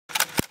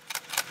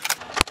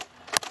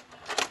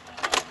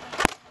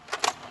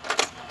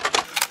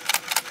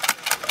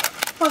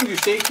I'm going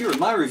to stay here with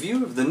my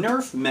review of the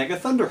Nerf Mega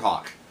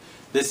Thunderhawk.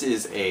 This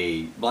is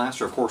a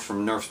blaster, of course,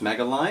 from Nerf's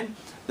Mega line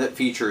that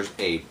features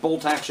a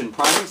bolt-action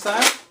priming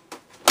style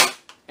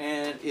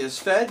and is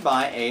fed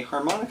by a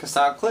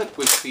harmonica-style clip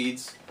which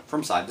feeds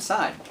from side to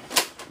side.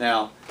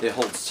 Now, it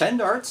holds 10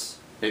 darts.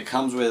 It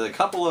comes with a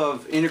couple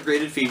of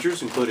integrated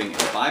features, including a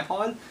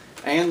bipod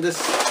and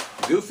this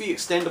goofy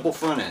extendable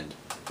front end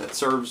that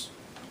serves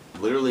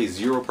literally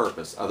zero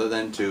purpose other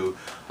than to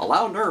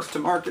allow Nerf to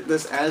market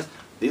this as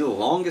the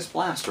longest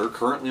blaster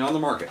currently on the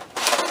market.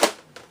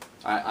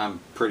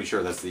 I'm pretty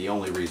sure that's the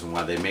only reason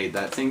why they made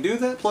that thing do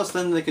that, plus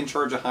then they can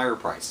charge a higher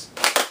price.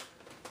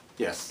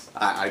 Yes,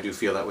 I do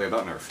feel that way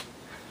about Nerf.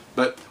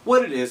 But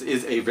what it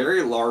is a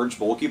very large,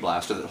 bulky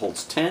blaster that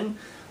holds 10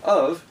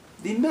 of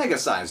the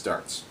mega-sized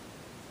darts.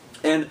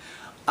 And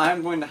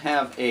I'm going to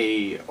have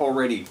a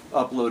already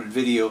uploaded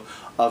video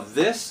of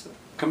this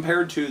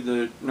compared to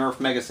the Nerf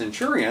Mega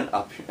Centurion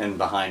up and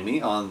behind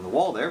me on the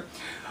wall there,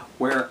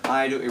 where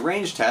I do a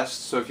range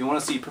test. So if you want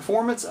to see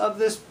performance of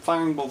this,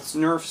 firing both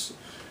Nerf's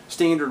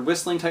standard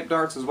whistling type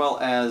darts as well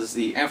as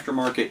the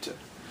aftermarket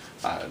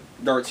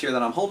darts here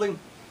that I'm holding,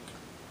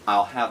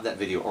 I'll have that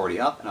video already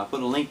up, and I'll put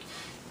a link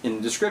in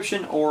the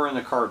description or in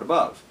the card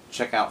above.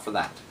 Check out for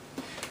that.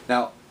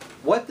 Now,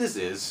 what this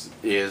is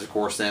of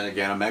course then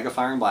again a mega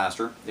firing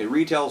blaster. It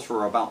retails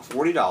for about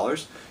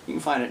 $40. You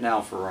can find it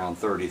now for around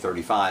 $30,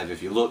 $35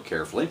 if you look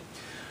carefully.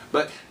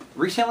 But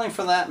retailing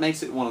for that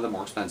makes it one of the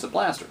more expensive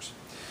blasters.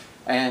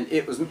 And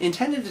it was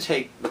intended to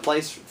take the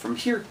place from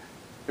here.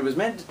 It was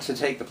meant to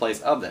take the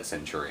place of that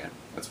Centurion.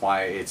 That's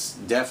why it's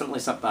definitely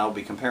something I'll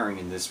be comparing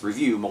in this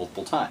review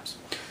multiple times.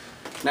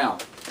 Now,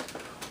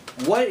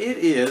 what it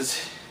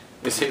is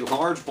a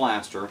large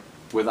blaster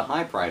with a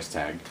high price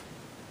tag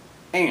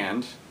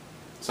and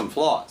some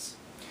flaws.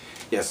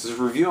 Yes, this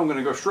review I'm going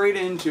to go straight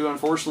into,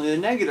 unfortunately, the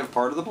negative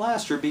part of the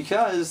blaster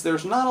because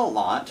there's not a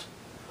lot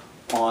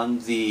on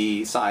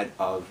the side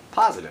of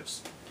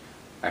positives.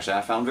 Actually,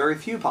 I found very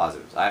few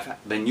positives.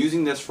 I've been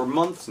using this for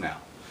months now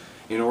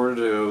in order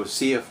to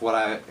see if what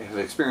I have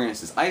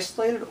experienced is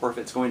isolated or if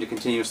it's going to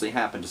continuously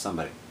happen to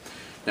somebody.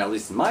 Now, at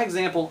least in my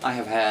example, I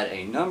have had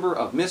a number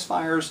of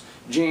misfires,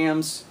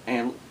 jams,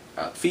 and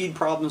feed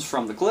problems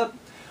from the clip.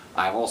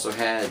 I've also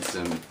had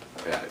some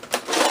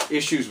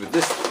issues with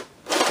this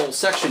whole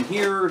section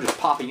here just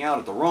popping out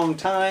at the wrong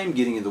time,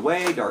 getting in the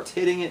way, darts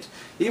hitting it.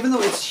 Even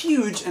though it's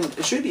huge and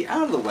it should be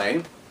out of the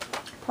way,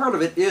 part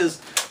of it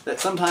is that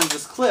sometimes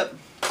this clip,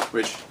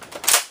 which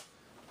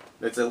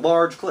it's a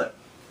large clip,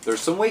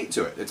 there's some weight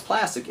to it. It's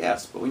plastic,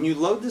 yes, but when you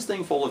load this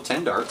thing full of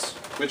 10 darts,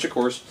 which of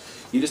course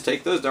you just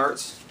take those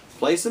darts,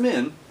 place them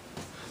in,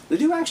 they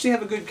do actually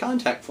have a good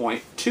contact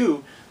point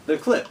to the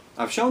clip.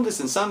 I've shown this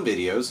in some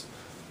videos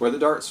where the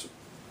darts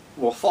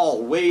will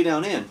fall way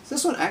down in.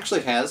 This one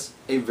actually has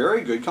a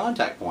very good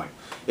contact point.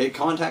 It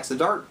contacts the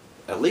dart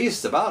at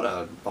least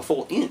about a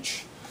full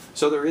inch.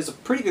 So there is a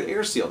pretty good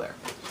air seal there.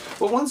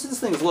 But once this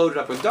thing's loaded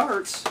up with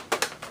darts,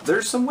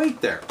 there's some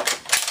weight there.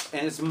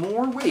 And it's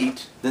more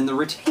weight than the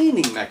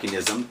retaining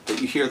mechanism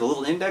that you hear, the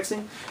little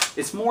indexing.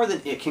 It's more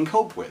than it can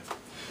cope with.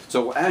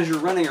 So as you're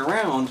running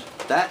around,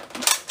 that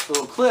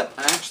little clip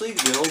actually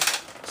will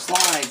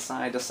slide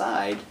side to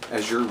side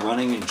as you're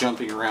running and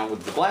jumping around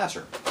with the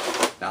blaster.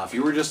 Now, if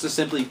you were just to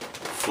simply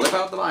flip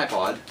out the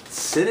bipod,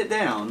 sit it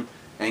down,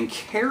 and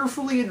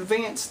carefully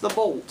advance the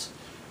bolt,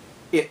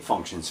 it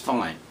functions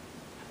fine.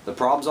 The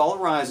problems all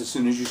arise as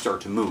soon as you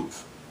start to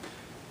move.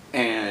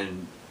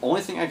 And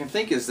only thing I can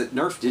think is that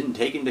Nerf didn't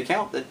take into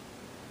account that,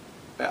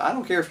 I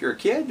don't care if you're a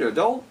kid or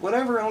adult,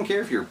 whatever, I don't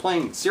care if you're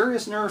playing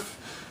serious Nerf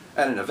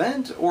at an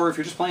event or if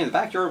you're just playing in the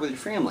backyard with your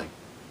family.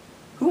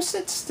 Who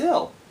sits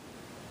still?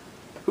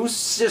 Who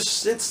just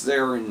sits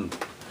there and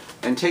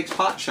takes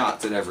pot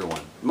shots at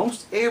everyone?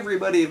 Most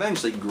everybody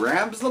eventually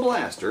grabs the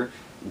blaster,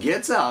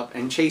 gets up,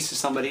 and chases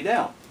somebody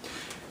down.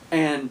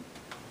 And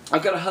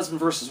I've got a husband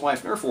versus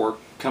wife Nerf war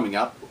coming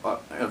up,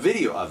 a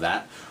video of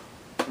that,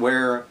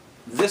 where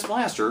this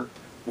blaster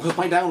was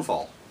my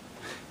downfall.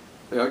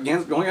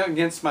 Going up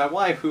against my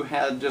wife, who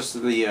had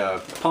just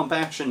the pump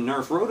action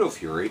Nerf Roto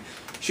Fury,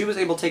 she was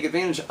able to take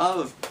advantage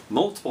of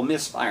multiple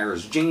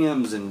misfires,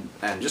 jams, and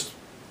just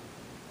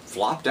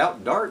flopped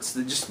out darts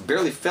that just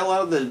barely fell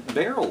out of the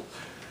barrel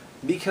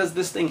because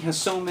this thing has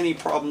so many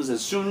problems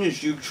as soon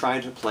as you try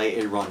to play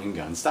a run and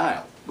gun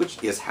style,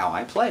 which is how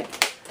I play.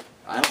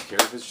 I don't care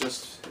if it's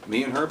just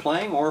me and her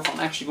playing or if I'm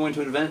actually going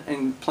to an event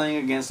and playing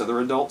against other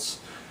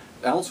adults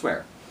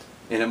elsewhere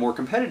in a more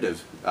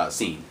competitive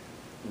scene.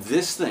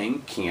 This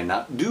thing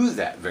cannot do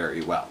that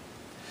very well.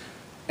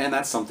 And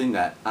that's something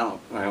that I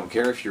don't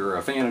care if you're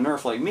a fan of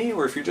Nerf like me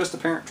or if you're just a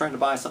parent trying to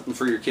buy something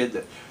for your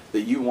kid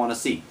that you want to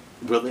see.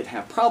 Will it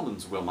have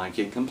problems? Will my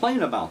kid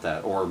complain about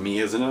that? Or me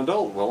as an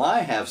adult, will I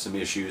have some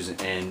issues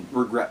and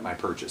regret my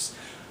purchase?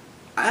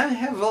 I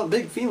have a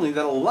big feeling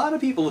that a lot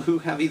of people who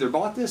have either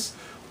bought this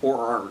or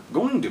are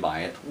going to buy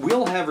it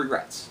will have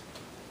regrets.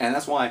 And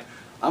that's why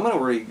I'm going to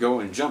already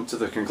go and jump to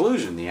the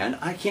conclusion in the end.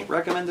 I can't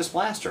recommend this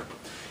blaster.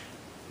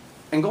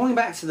 And going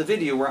back to the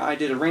video where I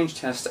did a range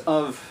test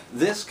of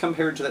this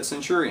compared to that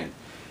Centurion,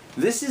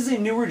 This is a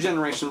newer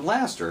generation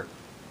blaster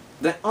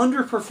that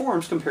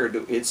underperforms compared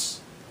to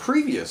its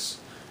previous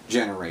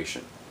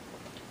generation.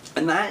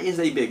 And that is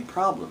a big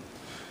problem.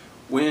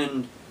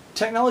 When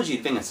technology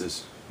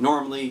advances,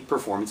 normally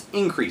performance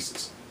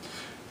increases.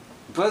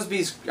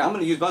 Busby's, I'm going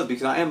to use Busby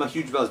because I am a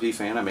huge Busby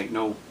fan. I make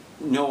no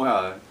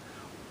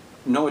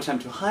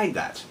attempt to hide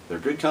that. They're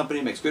a good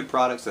company, makes good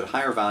products at a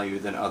higher value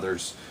than other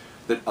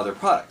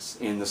products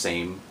in the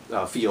same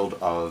field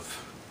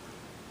of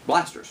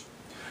blasters.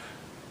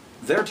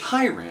 Their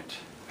Tyrant,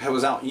 that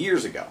was out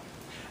years ago,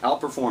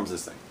 outperforms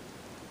this thing,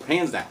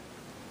 hands down.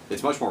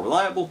 It's much more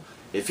reliable,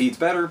 it feeds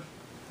better,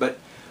 but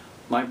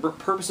my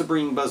purpose of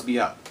bringing Busby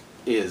up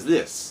is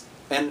this.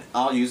 And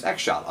I'll use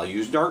X-Shot, I'll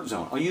use Dart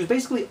Zone, I'll use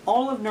basically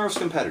all of Nerf's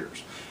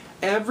competitors.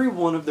 Every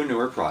one of their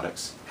newer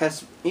products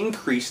has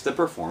increased the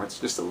performance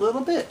just a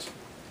little bit.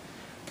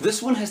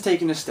 This one has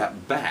taken a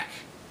step back.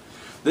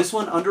 This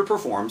one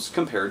underperforms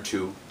compared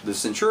to the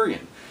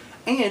Centurion.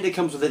 And it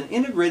comes with an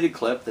integrated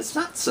clip that's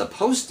not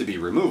supposed to be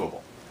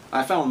removable.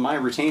 I found my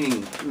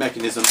retaining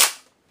mechanism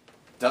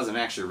doesn't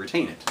actually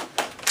retain it.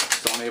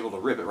 So I'm able to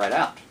rip it right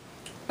out.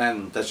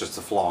 And that's just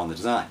a flaw in the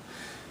design.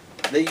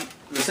 The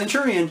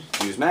Centurion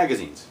used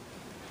magazines.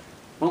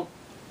 Well,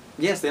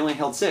 yes, they only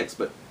held 6,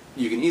 but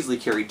you can easily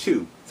carry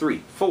 2,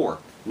 3, 4.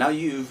 Now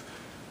you've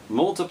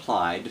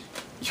multiplied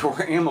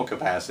your ammo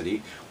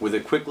capacity with a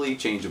quickly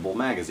changeable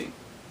magazine.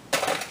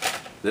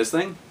 This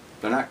thing,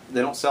 they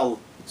don't sell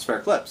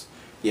spare clips.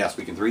 Yes,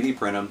 we can 3D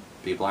print them.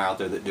 People are out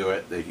there that do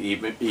it. They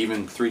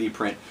even 3D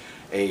print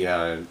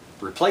a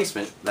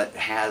replacement that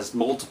has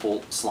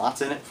multiple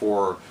slots in it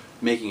for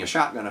making a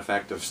shotgun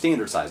effect of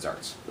standard size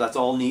darts. That's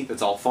all neat,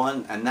 that's all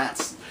fun, and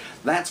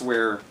that's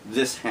where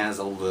this has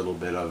a little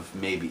bit of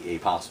maybe a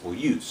possible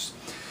use.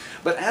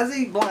 But as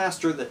a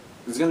blaster that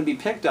is going to be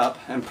picked up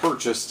and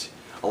purchased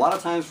a lot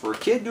of times for a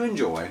kid to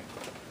enjoy,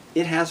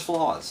 it has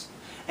flaws.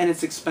 And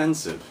it's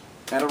expensive.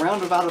 At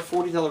around about a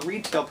 $40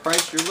 retail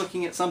price, you're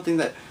looking at something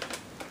that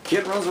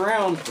kid runs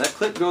around, that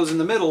clip goes in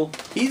the middle,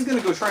 he's going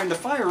to go trying to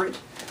fire it,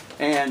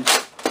 and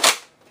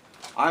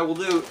I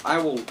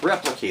will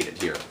replicate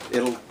it here.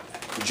 It'll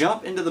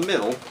jump into the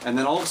middle, and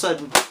then all of a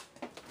sudden,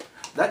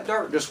 that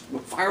dart just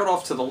fired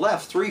off to the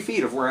left 3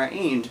 feet of where I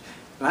aimed,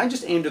 and I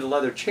just aimed at a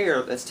leather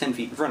chair that's 10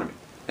 feet in front of me,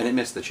 and it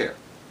missed the chair.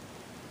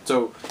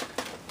 So,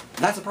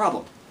 that's a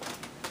problem.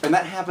 And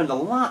that happened a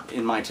lot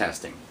in my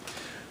testing.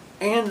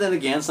 And then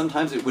again,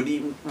 sometimes it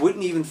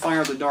wouldn't even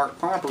fire the dart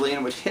properly,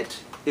 and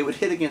it would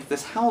hit against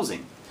this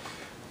housing.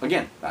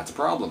 Again, that's a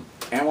problem.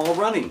 And while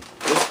running,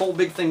 this whole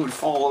big thing would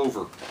fall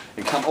over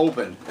and come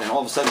open, and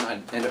all of a sudden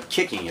I'd end up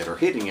kicking it or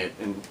hitting it.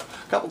 And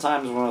a couple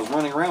times when I was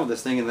running around with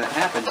this thing and that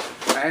happened,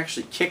 I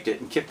actually kicked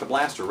it and kicked the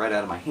blaster right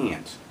out of my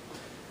hand.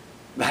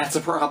 That's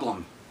a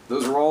problem.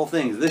 Those are all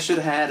things. This should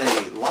have had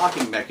a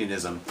locking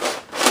mechanism.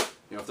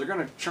 You know, if they're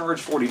going to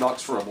charge $40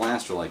 for a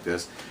blaster like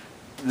this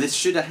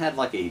should have had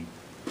like a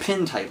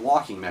pin-type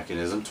locking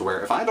mechanism to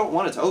where if I don't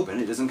want it to open,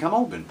 it doesn't come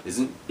open.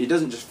 It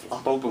doesn't just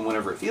flop open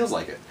whenever it feels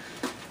like it.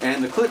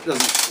 And the clip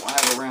doesn't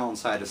slide around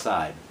side to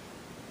side.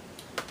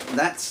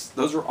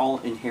 Those are all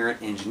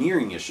inherent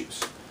engineering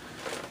issues.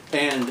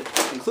 And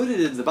included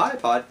in the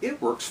bipod,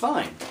 it works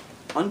fine.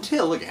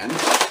 Until, again,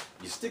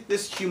 you stick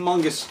this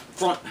humongous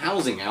front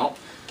housing out.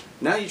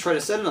 Now you try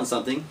to set it on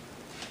something.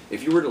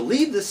 If you were to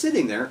leave this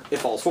sitting there, it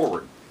falls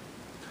forward.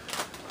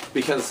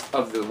 Because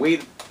of the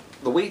weight,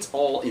 the weight's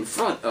all in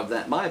front of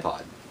that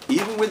bipod.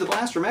 Even with the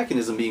blaster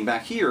mechanism being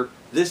back here,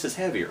 this is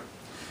heavier.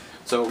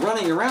 So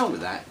running around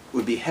with that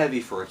would be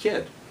heavy for a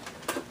kid.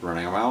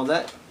 Running around with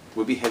that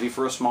would be heavy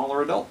for a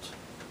smaller adult.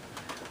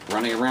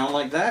 Running around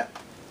like that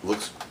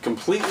looks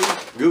completely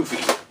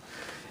goofy.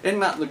 And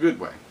not in the good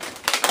way.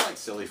 I like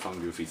silly, fun,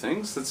 goofy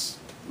things.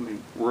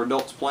 We're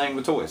adults playing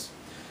with toys.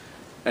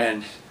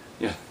 And,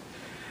 yeah.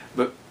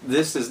 But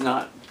this is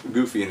not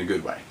goofy in a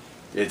good way.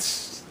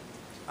 It's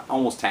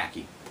almost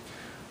tacky.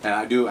 And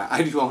I do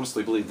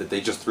honestly believe that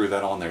they just threw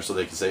that on there so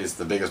they can say it's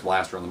the biggest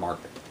blaster on the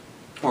market.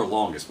 Or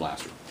longest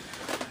blaster.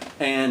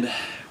 And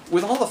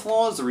with all the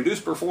flaws, the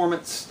reduced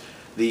performance,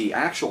 the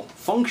actual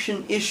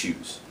function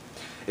issues,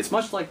 it's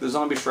much like the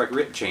Zombie Strike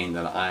Rip Chain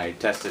that I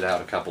tested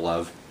out a couple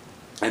of,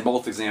 and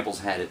both examples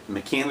had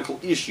mechanical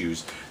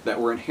issues that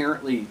were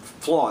inherently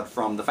flawed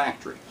from the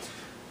factory.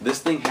 This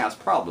thing has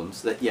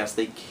problems that, yes,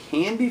 they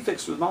can be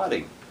fixed with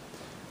modding,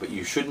 but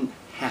you shouldn't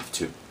have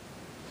to.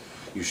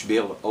 You should be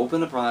able to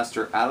open a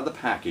blaster out of the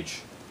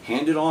package,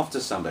 hand it off to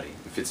somebody.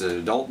 If it's an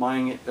adult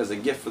buying it as a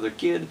gift for their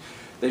kid,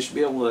 they should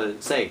be able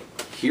to say,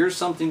 here's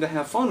something to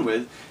have fun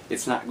with.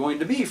 It's not going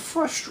to be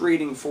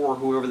frustrating for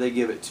whoever they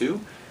give it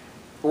to.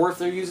 Or if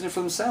they're using it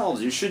for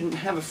themselves, you shouldn't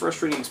have a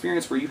frustrating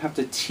experience where you have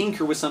to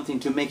tinker with something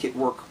to make it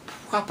work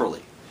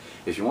properly.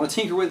 If you want to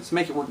tinker with it to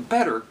make it work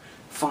better,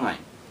 fine.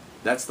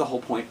 That's the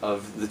whole point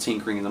of the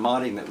tinkering and the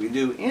modding that we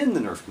do in the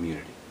Nerf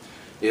community,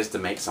 is to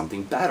make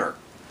something better.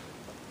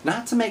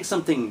 Not to make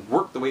something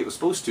work the way it was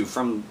supposed to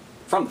from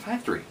the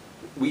factory.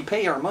 We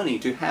pay our money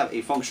to have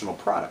a functional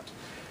product.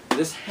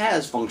 This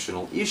has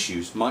functional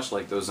issues, much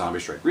like those Zombie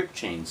Strike Rip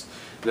Chains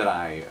that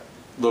I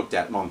looked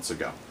at months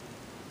ago.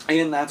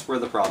 And that's where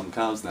the problem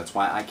comes, and that's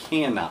why I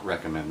cannot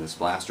recommend this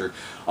blaster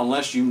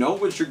unless you know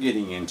what you're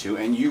getting into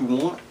and you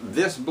want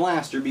this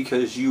blaster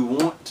because you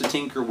want to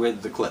tinker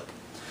with the clip.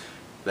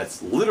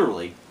 That's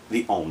literally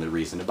the only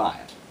reason to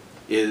buy it.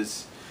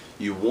 Is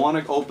you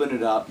want to open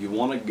it up, you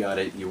want to gut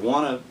it, you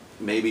want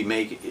to maybe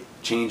make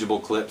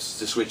changeable clips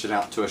to switch it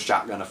out to a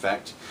shotgun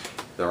effect.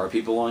 There are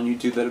people on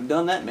YouTube that have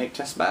done that. Make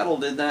Test Battle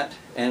did that,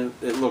 and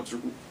it looks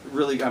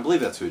really, I believe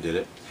that's who did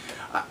it.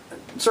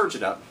 Search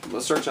it up.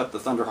 Let's search up the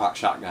Thunderhawk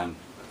shotgun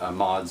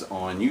mods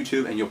on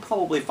YouTube, and you'll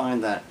probably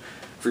find that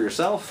for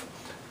yourself.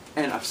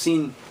 And I've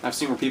seen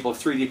where people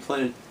have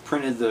 3D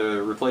printed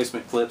the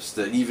replacement clips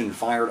that even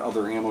fired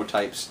other ammo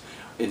types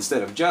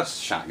instead of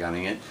just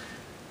shotgunning it.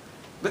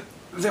 But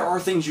there are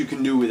things you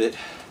can do with it,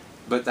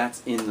 but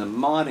that's in the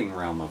modding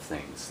realm of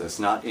things. That's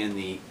not in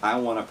the I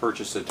want to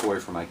purchase a toy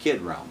for my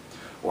kid realm,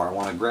 or I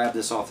want to grab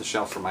this off the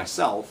shelf for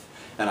myself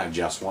and I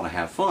just want to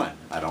have fun.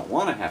 I don't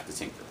want to have to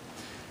tinker.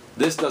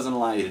 This doesn't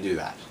allow you to do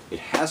that. It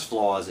has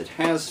flaws, it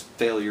has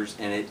failures,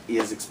 and it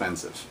is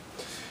expensive.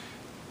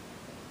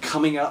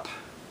 Coming up,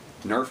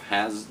 Nerf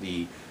has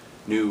the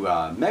new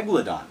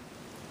Megalodon,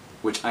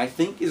 which I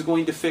think is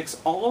going to fix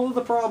all of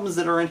the problems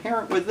that are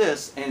inherent with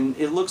this, and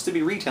it looks to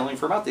be retailing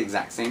for about the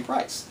exact same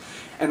price.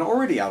 And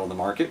already out on the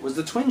market was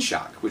the Twin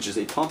Shock, which is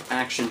a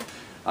pump-action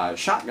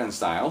shotgun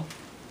style.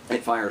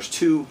 It fires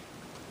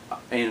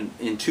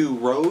in two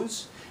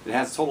rows. It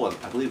has a total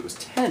of, I believe it was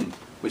 10,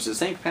 which is the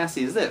same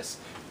capacity as this.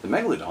 The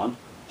Megalodon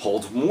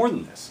holds more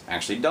than this,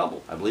 actually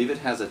double. I believe it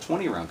has a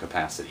 20-round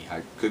capacity.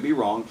 I could be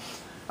wrong.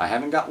 I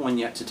haven't got one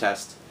yet to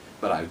test,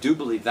 but I do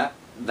believe that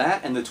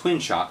and the Twin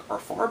Shock are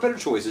far better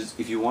choices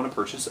if you want to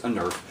purchase a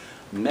Nerf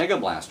Mega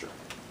Blaster.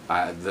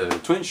 The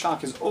Twin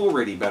Shock is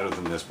already better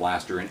than this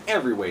blaster in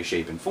every way,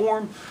 shape, and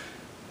form,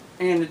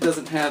 and it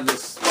doesn't have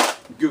this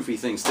goofy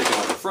thing sticking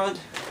out the front.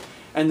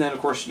 And then, of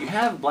course, you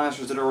have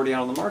blasters that are already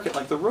out on the market,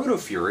 like the Roto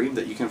Fury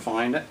that you can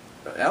find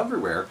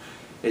everywhere.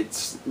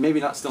 It's maybe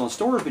not still in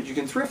stores, but you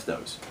can thrift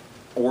those.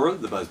 Or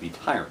the Busby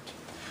Tyrant.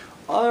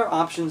 Other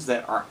options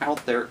that are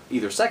out there,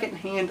 either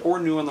second-hand or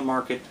new on the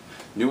market.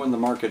 New on the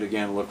market,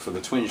 again, look for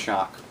the Twin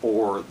Shock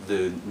or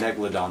the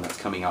Megalodon that's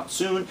coming out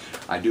soon.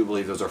 I do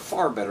believe those are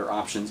far better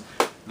options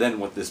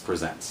than what this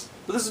presents.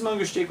 But this is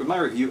Mongoose Jake with my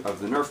review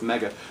of the Nerf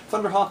Mega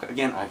Thunderhawk.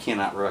 Again, I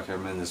cannot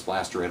recommend this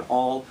blaster at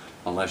all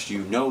unless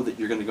you know that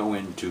you're going to go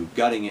into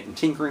gutting it and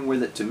tinkering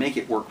with it to make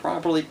it work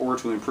properly or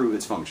to improve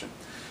its function.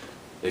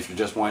 If you're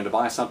just wanting to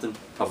buy something,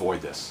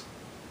 avoid this.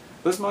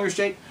 This is Mongoose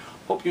Jake.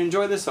 Hope you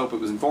enjoyed this, hope it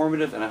was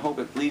informative, and I hope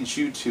it leads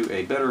you to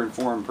a better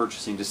informed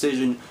purchasing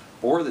decision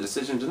or the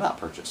decision to not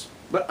purchase.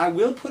 But I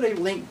will put a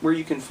link where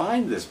you can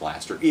find this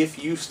blaster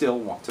if you still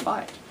want to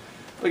buy it.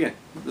 But again,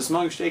 this is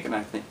Mongoose Jake,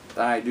 and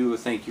I do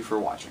thank you for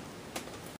watching.